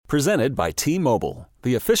Presented by T-Mobile,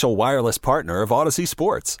 the official wireless partner of Odyssey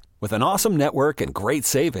Sports. With an awesome network and great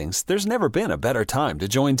savings, there's never been a better time to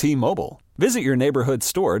join T-Mobile. Visit your neighborhood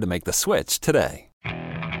store to make the switch today.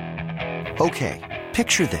 Okay,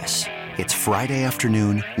 picture this. It's Friday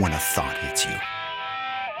afternoon when a thought hits you.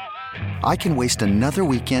 I can waste another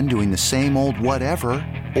weekend doing the same old whatever,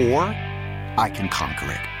 or I can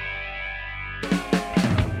conquer it.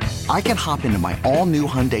 I can hop into my all-new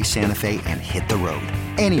Hyundai Santa Fe and hit the road.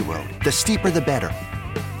 Any road. The steeper, the better.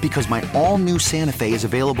 Because my all-new Santa Fe is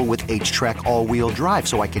available with H-Track all-wheel drive,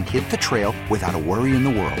 so I can hit the trail without a worry in the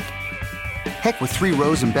world. Heck, with 3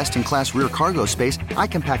 rows and best-in-class rear cargo space, I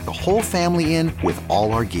can pack the whole family in with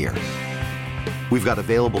all our gear. We've got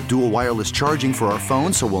available dual wireless charging for our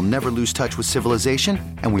phones, so we'll never lose touch with civilization,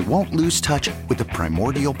 and we won't lose touch with the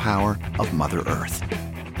primordial power of Mother Earth.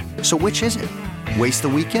 So which is it? Waste the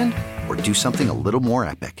weekend or do something a little more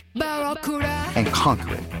epic? And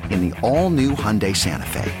conquer it in the all-new Hyundai Santa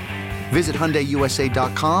Fe. Visit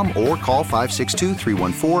HyundaiUSA.com or call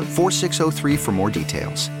 562-314-4603 for more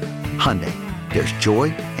details. Hyundai, there's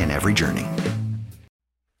joy in every journey.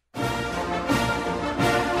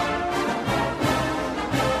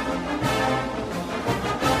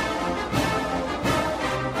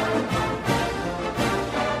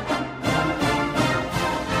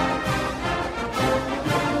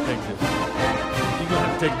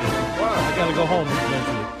 Go home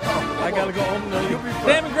eventually. I gotta go home.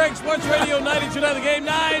 Sam and Greg, Sports Radio 92.9 The Game,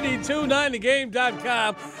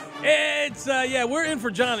 92.9thegame.com. It's, we're in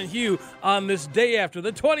for John and Hugh on this day after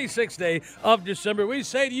the 26th day of December. We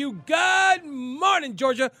say to you, good morning,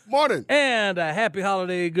 Georgia. Morning. And a happy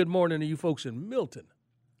holiday. Good morning to you folks in Milton.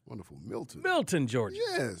 Wonderful. Milton. Milton, Georgia.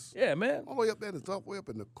 Yes. Yeah, man. All the way up there, the top way up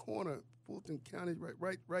in the corner, Fulton County,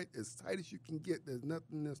 right, as tight as you can get. There's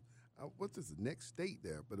nothing that's. What's this next state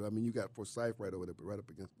there? But, I mean, you got Forsyth right over there, but right up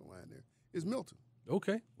against the line there is Milton.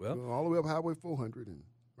 Okay, well. All the way up Highway 400 and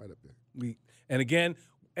right up there. And again,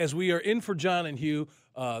 as we are in for John and Hugh,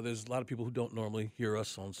 there's a lot of people who don't normally hear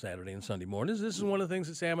us on Saturday and Sunday mornings. This is one of the things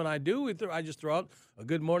that Sam and I do. I just throw out a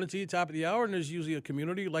good morning to you, top of the hour, and there's usually a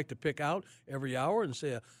community you like to pick out every hour and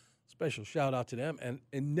say a special shout-out to them. And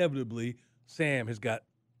inevitably, Sam has got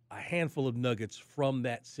a handful of nuggets from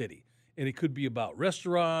that city. And it could be about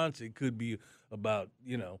restaurants. It could be about,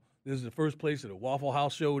 this is the first place that a Waffle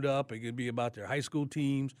House showed up. It could be about their high school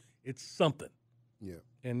teams. It's something. Yeah.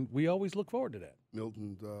 And we always look forward to that.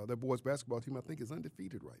 Milton, their boys basketball team, I think, is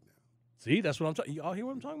undefeated right now. See, that's what I'm talking. Y'all hear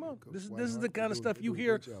what I'm talking about? This is the kind of stuff you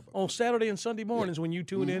hear on Saturday and Sunday mornings when you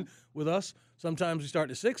tune in with us. Sometimes we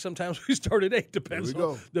start at 6. Sometimes we start at 8. Depends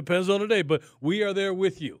on the day. But we are there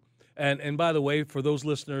with you. And by the way, for those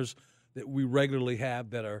listeners that we regularly have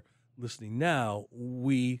that are listening now,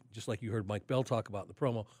 we, just like you heard Mike Bell talk about in the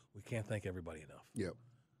promo, we can't thank everybody enough. Yep.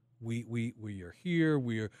 We are here.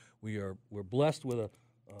 We're blessed with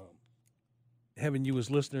having you as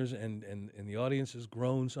listeners, and the audience has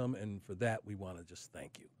grown some, and for that we want to just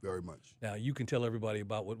thank you very much. Now you can tell everybody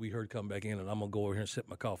about what we heard come back in, and I'm gonna go over here and sip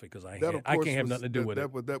my coffee because I can't have nothing to do with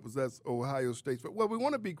it. That's Ohio State. Well, we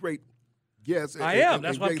want to be great guests.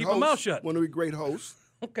 That's why I keep my mouth shut. Want to be great hosts.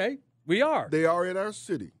 Okay, we are. They are in our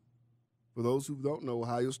city. For those who don't know,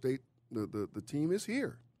 Ohio State, the team is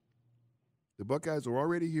here. The Buckeyes are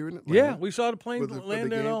already here in Atlanta. Yeah, we saw the plane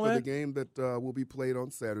land there and all that. For the game that will be played on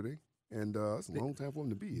Saturday, and it's a long time for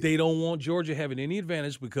them to be here. They don't want Georgia having any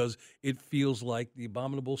advantage because it feels like the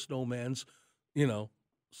abominable snowman's,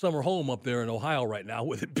 summer home up there in Ohio right now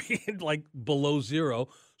with it being like below zero.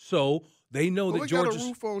 So they know that Georgia's. We got a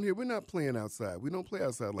roof on here. We're not playing outside. We don't play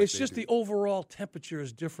outside like it's just the overall temperature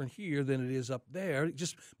is different here than it is up there.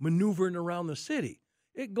 Just maneuvering around the city.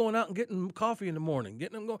 It going out and getting coffee in the morning,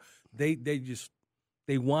 getting them going. They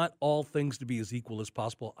want all things to be as equal as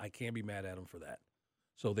possible. I can't be mad at them for that.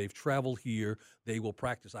 So they've traveled here. They will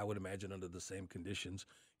practice, I would imagine, under the same conditions,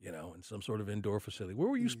 in some sort of indoor facility. Where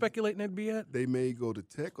were you speculating that'd be at? They may go to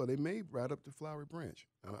Tech, or they may ride up to Flowery Branch.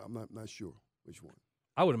 I'm not sure which one.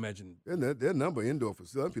 I would imagine. And there are a number of indoor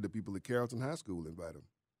facilities. I'm sure the people at Carrollton High School invite them.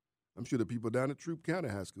 I'm sure the people down at Troup County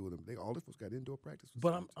High School, all the folks got indoor practice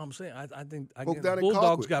facilities. But I'm saying, I think folks down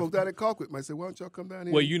at Colquitt might say, why don't y'all come down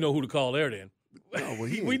here? Well, you know who to call there then. No, well,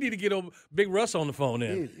 we need to get Big Russ on the phone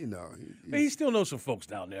then. He still knows some folks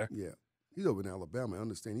down there. Yeah. He's over in Alabama. I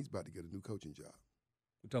understand he's about to get a new coaching job.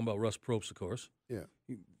 We're talking about Russ Probst, of course. Yeah.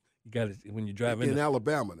 You got it when you drive in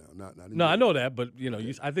Alabama now. Not no, I know that, but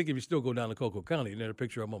I think if you still go down to Cocoa County, you need a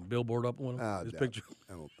picture of him on a billboard up on him. His picture.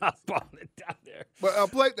 I don't I'll find it down there. But I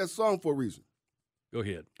played that song for a reason. Go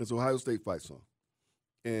ahead. It's an Ohio State fight song,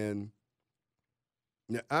 and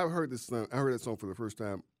now I heard this song. I heard that song for the first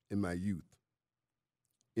time in my youth,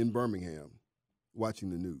 in Birmingham watching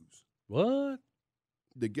the news. What?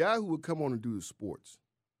 The guy who would come on and do the sports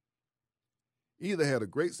either had a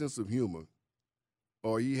great sense of humor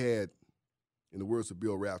or he had, in the words of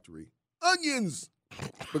Bill Raftery, onions,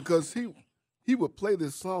 because he would play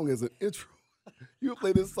this song as an intro. He would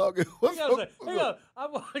play this song. Hang on. I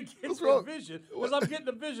want to get the vision because I'm getting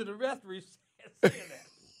the vision of Raftery saying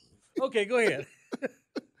that. Okay, go ahead.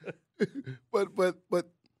 But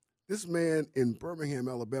this man in Birmingham,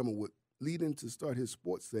 Alabama, would lead in to start his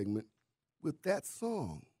sports segment with that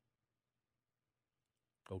song.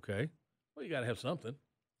 Okay. Well, you got to have something.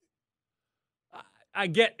 I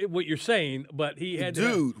get what you're saying, but he had to.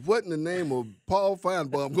 Dude, what in the name of Paul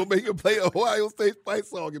Feinbaum going to make him play a Ohio State Spice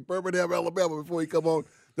song in Birmingham, Alabama before he come on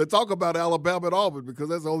to talk about Alabama and Auburn, because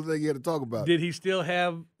that's the only thing he had to talk about. Did y'all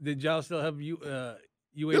still have UAB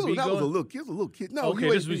going? That was a little kid. No, okay,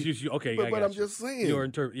 UAB. This was just okay. But I'm just saying.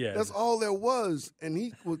 Yeah. That's all there was. And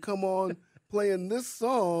he would come on playing this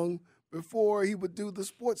song before he would do the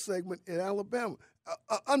sports segment in Alabama.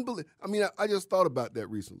 Unbelievable. I mean, I just thought about that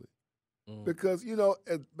recently. Because,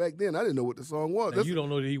 back then I didn't know what the song was. And you don't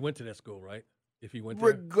know that he went to that school, right? If he went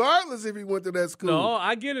there? Regardless if he went to that school. No,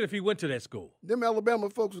 I get it if he went to that school. Them Alabama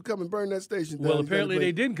folks would come and burn that station down. Well, apparently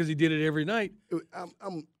they didn't because he did it every night.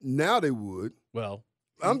 Now they would. Well,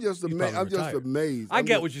 I'm just amazed. I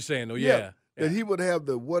get what you're saying, though, yeah. That he would have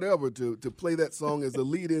the whatever to play that song as a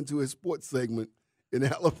lead into his sports segment in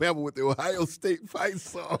Alabama with the Ohio State fight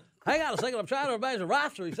song. Hang on a second. I'm trying to imagine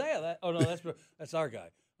Raftery saying that. Oh, no, that's our guy.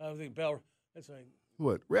 I was thinking Bell. That's like,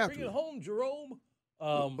 what? Raftery. Bring it home, Jerome.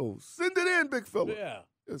 Send it in, big fella. Yeah.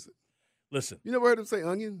 Listen. You never heard him say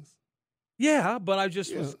onions? Yeah, but I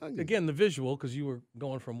just was, again, the visual, because you were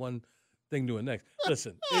going from one thing to the next.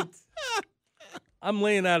 Listen, I'm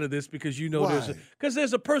laying out of this because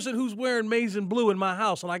there's a person who's wearing maize and blue in my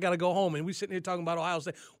house, and I got to go home, and we sitting here talking about Ohio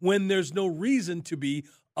State when there's no reason to be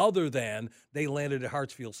other than they landed at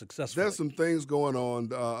Hartsfield successfully. There's some things going on.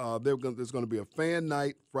 There's going to be a fan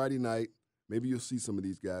night Friday night. Maybe you'll see some of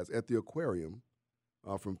these guys at the aquarium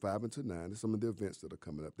from 5 until 9. There's some of the events that are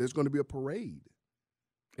coming up. There's going to be a parade.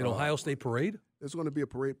 An Ohio State parade? There's going to be a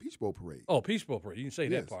parade, Peach Bowl parade. Oh, Peach Bowl parade. You didn't say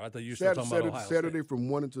that part. I thought you were still talking about Ohio Saturday State. from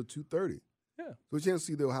 1 until 2:30. Yeah. So you can't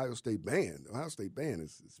see the Ohio State band. The Ohio State band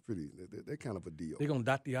is pretty, they're kind of a deal. They're going to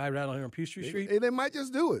dot the I right on here on Peachtree Street? They might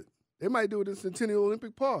just do it. They might do it in Centennial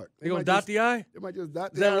Olympic Park. They're going to dot the I? They might just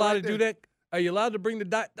dot the I. Is that allowed right to do that? Are you allowed to bring the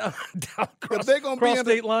dot down across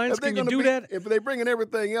state lines? Can you do that? If they're bringing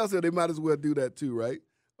everything else here, they might as well do that too, right?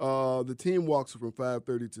 The team walks from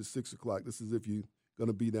 5:30 to 6 o'clock. This is if you're going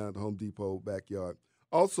to be down at the Home Depot backyard.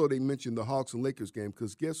 Also, they mentioned the Hawks and Lakers game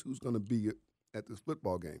because guess who's going to be at this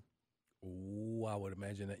football game? Oh, I would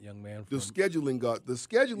imagine that young man. The scheduling gods.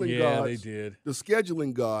 Yeah, they did. The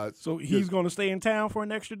scheduling gods. So he's going to stay in town for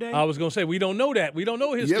an extra day? I was going to say, we don't know that. We don't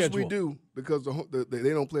know his schedule. Yes, we do, because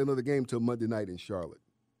they don't play another game till Monday night in Charlotte.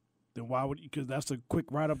 Then why would – because that's a quick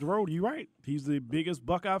ride up the road. You're right. He's the biggest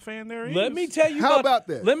Buckeye fan there is. Let me tell you How about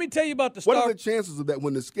that? Let me tell you about the What are the chances of that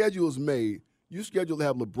when the schedule is made, you schedule to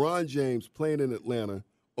have LeBron James playing in Atlanta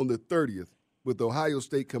on the 30th with Ohio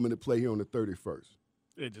State coming to play here on the 31st?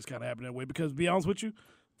 It just kind of happened that way because, to be honest with you,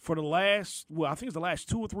 for the last, I think it's the last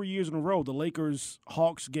 2 or 3 years in a row, the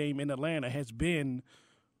Lakers-Hawks game in Atlanta has been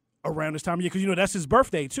around this time of year because, that's his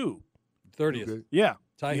birthday, too. 30th. Okay. Yeah.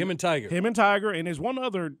 Him and Tiger. Him and Tiger, and there's one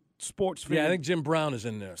other sports fan. Yeah, I think Jim Brown is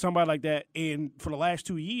in there. Somebody like that. And for the last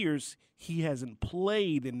 2 years, he hasn't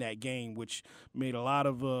played in that game, which made a lot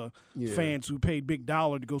of fans who paid big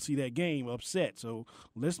dollar to go see that game upset. So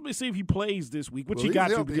let's see if he plays this week, which he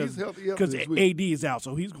got to because AD is out,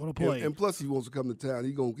 so he's going to play. And plus, he wants to come to town.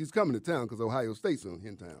 He's coming to town because Ohio State's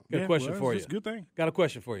in town. Got a question for you. It's a good thing. Got a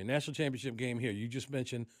question for you. National championship game here. You just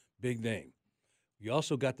mentioned big name. You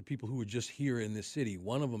also got the people who were just here in this city,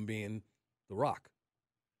 one of them being The Rock.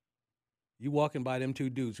 You walking by them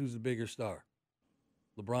two dudes, who's the bigger star?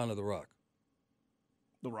 LeBron or The Rock?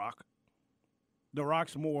 The Rock. The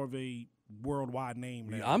Rock's more of a worldwide name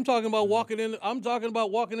now. I'm talking about walking in. I'm talking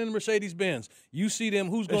about walking in Mercedes-Benz. You see them.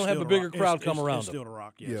 Who's going to have a bigger crowd come around them? It's still The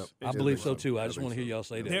Rock. Yes, I believe so too. I just want to hear y'all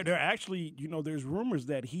say that. They're actually, there's rumors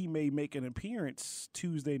that he may make an appearance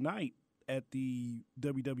Tuesday night at the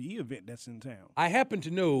WWE event that's in town. I happen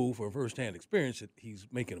to know from firsthand experience that he's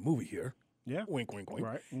making a movie here. Yeah, wink, wink, wink.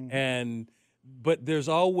 Right. Mm-hmm. But there's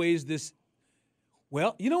always this.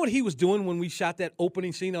 Well, you know what he was doing when we shot that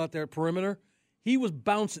opening scene out there at Perimeter? He was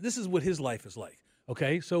bouncing. This is what his life is like.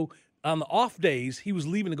 Okay, so on the off days, he was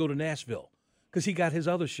leaving to go to Nashville because he got his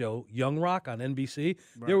other show, Young Rock, on NBC.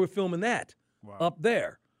 Right. They were filming that up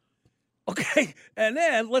there. Okay, and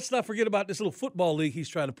then let's not forget about this little football league he's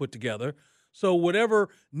trying to put together. So whatever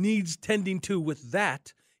needs tending to with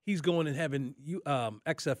that, he's going and having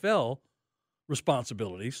XFL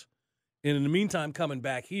responsibilities. And in the meantime, coming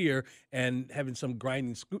back here and having some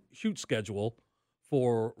grinding shoot schedule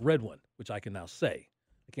for Red One, which I can now say.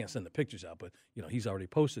 I can't send the pictures out, but he's already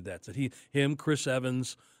posted that. So him, Chris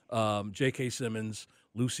Evans, J.K. Simmons,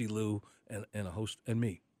 Lucy Liu, and a host, and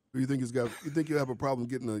me. You think you think you have a problem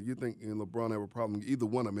getting you think LeBron have a problem? Either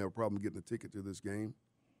one of them have a problem getting a ticket to this game.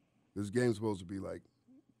 This game's supposed to be like.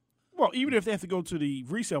 Well, even if they have to go to the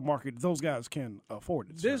resale market, those guys can afford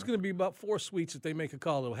it. There's going to be about 4 suites that they make a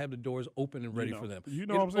call. They'll have the doors open and ready for them. You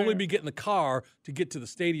know what I'm saying? Only be getting the car to get to the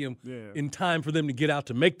stadium in time for them to get out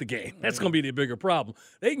to make the game. That's going to be the bigger problem.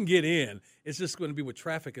 They can get in. It's just going to be what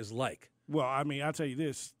traffic is like. Well, I mean, I'll tell you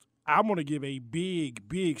this. I'm going to give a big,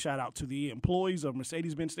 big shout-out to the employees of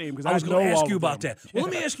Mercedes-Benz Stadium because I was going to ask you about that. Well,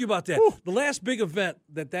 let me ask you about that. The last big event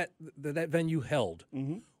that venue held,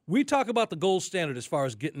 we talk about the gold standard as far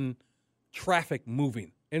as getting traffic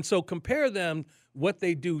moving. And so compare them, what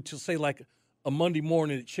they do to, say, like a Monday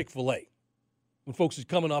morning at Chick-fil-A when folks are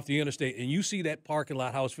coming off the interstate and you see that parking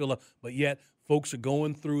lot house fill up, but yet folks are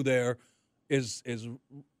going through there as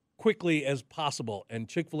quickly as possible. And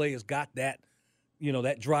Chick-fil-A has got that,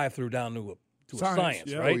 that drive-through down to a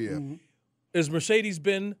science, right? Oh, yeah. Has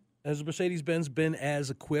Mercedes-Benz been as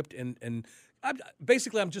equipped? And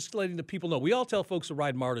I'm just letting the people know. We all tell folks to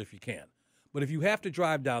ride MARTA if you can. But if you have to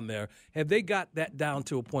drive down there, have they got that down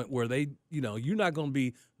to a point where they, you're not going to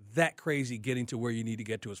be that crazy getting to where you need to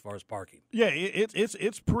get to as far as parking? Yeah,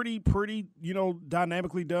 it's pretty,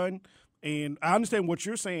 dynamically done. And I understand what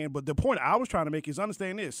you're saying, but the point I was trying to make is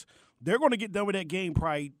understand this. They're going to get done with that game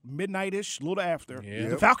probably midnight-ish, a little after. Yep.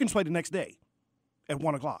 The Falcons play the next day at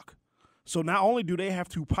 1 o'clock. So not only do they have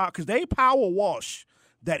to because they power wash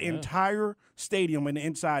that entire stadium and the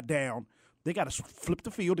inside down. They got to flip the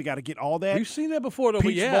field. They got to get all that. We've seen that before, though.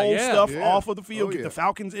 Peach Bowl stuff off of the field. Oh, get the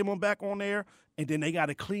Falcons emblem back on there, and then they got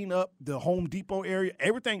to clean up the Home Depot area.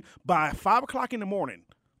 Everything by 5 o'clock in the morning.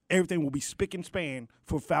 Everything will be spick and span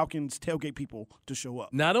for Falcons tailgate people to show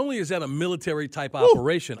up. Not only is that a military type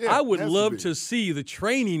operation, yeah, I would love to see the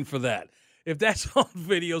training for that. If that's on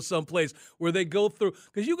video someplace where they go through,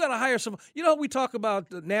 because you got to hire some. We talk about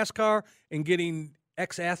NASCAR and getting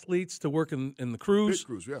ex-athletes to work in the crews. Pit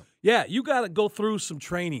crews, yeah. Yeah, you got to go through some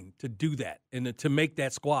training to do that and to make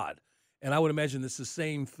that squad. And I would imagine it's the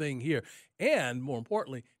same thing here. And more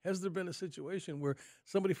importantly, has there been a situation where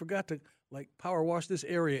somebody forgot to power wash this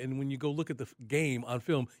area, and when you go look at the game on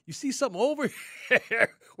film, you see something over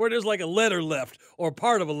here where there's like a letter left or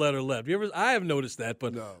part of a letter left? I have noticed that,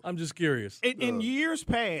 but no. I'm just curious. In years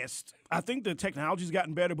past, I think the technology's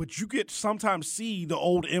gotten better, but you could sometimes see the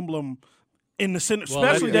old emblem in the center,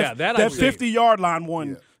 especially that 50-yard line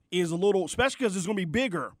one is a little, especially because it's going to be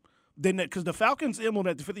bigger than that, because the Falcons emblem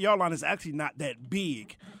at the 50-yard line is actually not that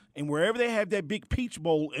big. And wherever they have that big Peach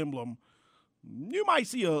Bowl emblem, you might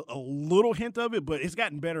see a little hint of it, but it's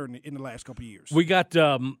gotten better in the last couple of years. We got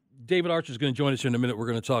David Archer's going to join us here in a minute. We're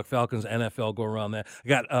going to talk Falcons, NFL, go around that. I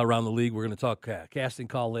got around the league. We're going to talk casting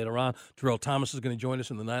call later on. Terrell Thomas is going to join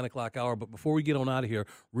us in the 9 o'clock hour. But before we get on out of here,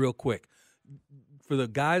 real quick, for the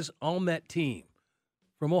guys on that team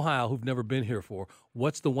from Ohio who've never been here before,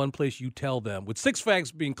 what's the one place you tell them, with Six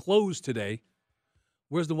Flags being closed today,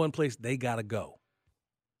 where's the one place they got to go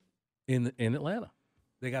in Atlanta?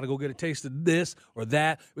 They got to go get a taste of this or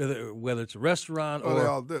that, whether it's a restaurant or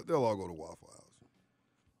they'll all go to Waffle House.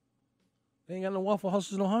 They ain't got no Waffle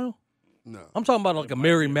Houses in Ohio? No. I'm talking about like a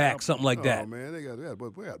Mary Mac, something like that. Oh, man, we got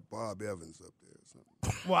Bob Evans up there or something.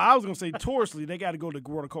 Well, I was going to say, touristly, they got to go to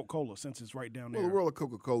World of Coca-Cola since it's right down there. Well, the World of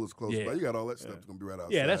Coca-Cola's close by. You got all that stuff that's going to be right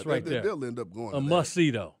outside. Yeah, that's right there. They'll end up going a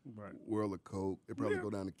must-see, though. Right. World of Coke. They probably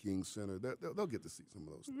go down to King Center. They'll get to see some of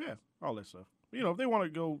those things. Yeah, all that stuff. If they want to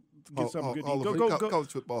go get something good to eat, go.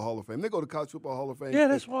 College Football Hall of Fame. They go to College Football Hall of Fame. Yeah,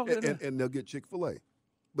 that's why. And they'll get Chick-fil-A.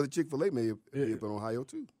 But the Chick-fil-A may have been in Ohio,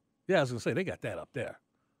 too. Yeah, I was going to say, they got that up there.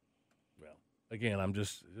 Well, again, I'm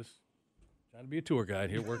just trying to be a tour guide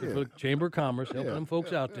here, working for the Chamber of Commerce, helping them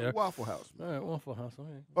folks out there. Waffle House. Man. All right, Waffle House. All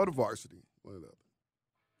right. Or the Varsity. One of the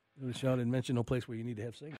other. Sean didn't mention no place where you need to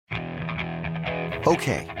have singing.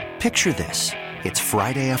 Okay, picture this. It's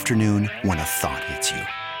Friday afternoon when a thought hits you.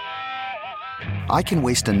 I can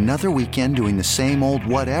waste another weekend doing the same old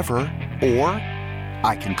whatever, or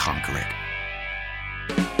I can conquer it.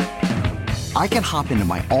 I can hop into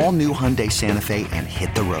my all-new Hyundai Santa Fe and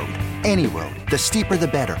hit the road. Any road. The steeper, the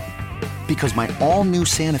better. Because my all-new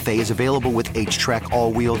Santa Fe is available with H-Track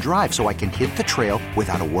all-wheel drive, so I can hit the trail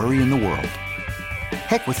without a worry in the world.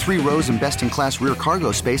 Heck, with 3 rows and best-in-class rear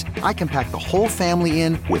cargo space, I can pack the whole family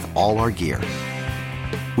in with all our gear.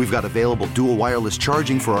 We've got available dual wireless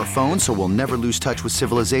charging for our phones, so we'll never lose touch with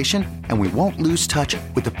civilization, and we won't lose touch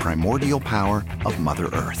with the primordial power of Mother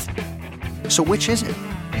Earth. So which is it?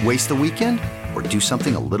 Waste the weekend or do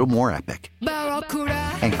something a little more epic?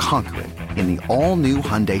 And conquer it in the all-new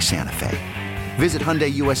Hyundai Santa Fe. Visit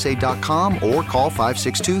HyundaiUSA.com or call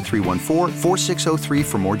 562-314-4603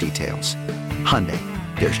 for more details. Hyundai,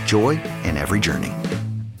 there's joy in every journey.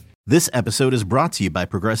 This episode is brought to you by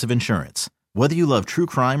Progressive Insurance. Whether you love true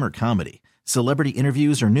crime or comedy, celebrity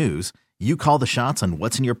interviews or news, you call the shots on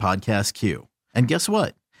what's in your podcast queue. And guess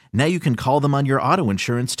what? Now you can call them on your auto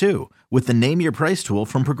insurance too with the Name Your Price tool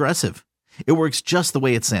from Progressive. It works just the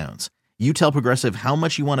way it sounds. You tell Progressive how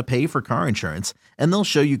much you want to pay for car insurance, and they'll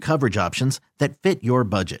show you coverage options that fit your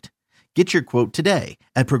budget. Get your quote today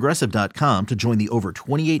at Progressive.com to join the over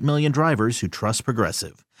 28 million drivers who trust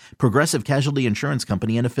Progressive. Progressive Casualty Insurance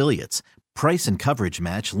Company and Affiliates. Price and coverage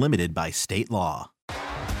match limited by state law.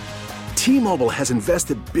 T-Mobile has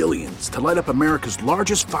invested billions to light up America's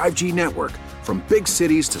largest 5G network, from big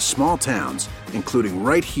cities to small towns, including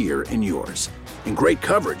right here in yours. And great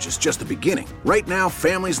coverage is just the beginning. Right now,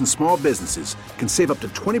 families and small businesses can save up to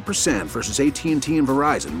 20% versus AT&T and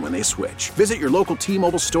Verizon when they switch. Visit your local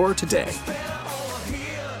T-Mobile store today.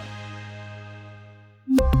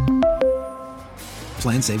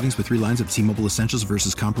 Plan savings with 3 lines of T-Mobile Essentials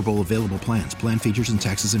versus comparable available plans. Plan features and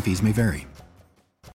taxes and fees may vary.